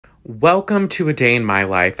Welcome to a day in my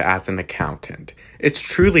life as an accountant. It's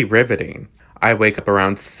truly riveting. I wake up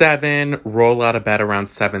around 7, roll out of bed around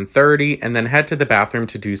 7:30, and then head to the bathroom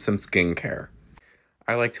to do some skincare.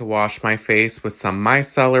 I like to wash my face with some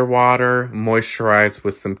micellar water, moisturize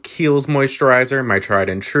with some Kiehl's moisturizer, my tried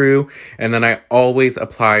and true, and then I always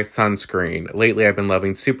apply sunscreen. Lately, I've been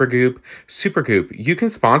loving Supergoop. Supergoop, you can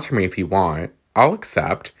sponsor me if you want. I'll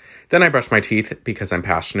accept. Then I brush my teeth because I'm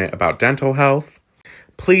passionate about dental health.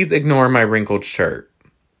 Please ignore my wrinkled shirt.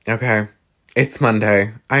 Okay? It's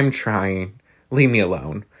Monday. I'm trying. Leave me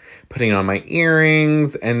alone. Putting on my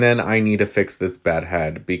earrings, and then I need to fix this bed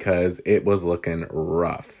head because it was looking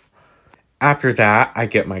rough. After that, I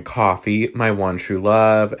get my coffee, my one true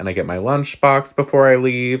love, and I get my lunchbox before I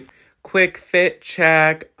leave. Quick fit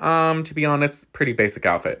check. To be honest, pretty basic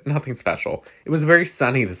outfit. Nothing special. It was very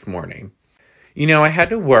sunny this morning. I had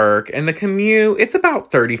to work, and the commute, it's about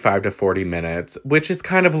 35 to 40 minutes, which is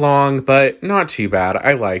kind of long, but not too bad.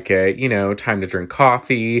 I like it. Time to drink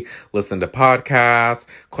coffee, listen to podcasts,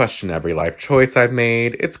 question every life choice I've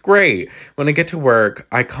made. It's great. When I get to work,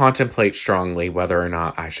 I contemplate strongly whether or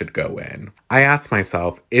not I should go in. I ask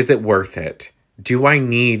myself, is it worth it? Do I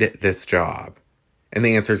need this job? And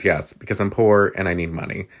the answer is yes, because I'm poor and I need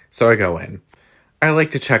money. So I go in. I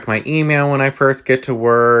like to check my email when I first get to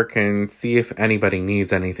work and see if anybody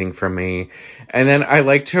needs anything from me. And then I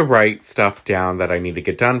like to write stuff down that I need to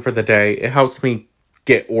get done for the day. It helps me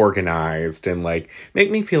get organized and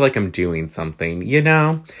make me feel like I'm doing something,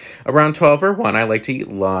 Around 12 or 1, I like to eat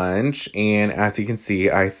lunch. And as you can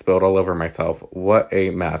see, I spilled all over myself. What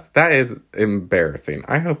a mess. That is embarrassing.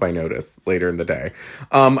 I hope I notice later in the day.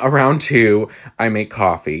 Around 2, I make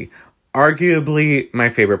coffee. Arguably my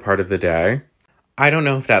favorite part of the day. I don't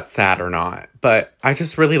know if that's sad or not, but I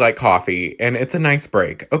just really like coffee and it's a nice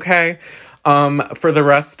break, okay? For the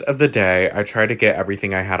rest of the day, I try to get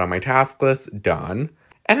everything I had on my task list done.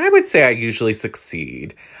 And I would say I usually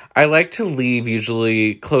succeed. I like to leave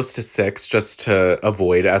usually close to 6 just to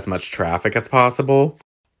avoid as much traffic as possible.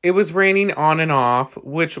 It was raining on and off,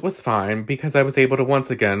 which was fine because I was able to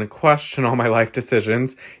once again question all my life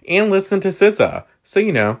decisions and listen to SZA. So,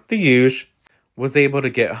 the usual. Was able to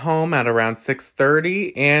get home at around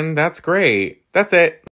 6:30, and that's great. That's it.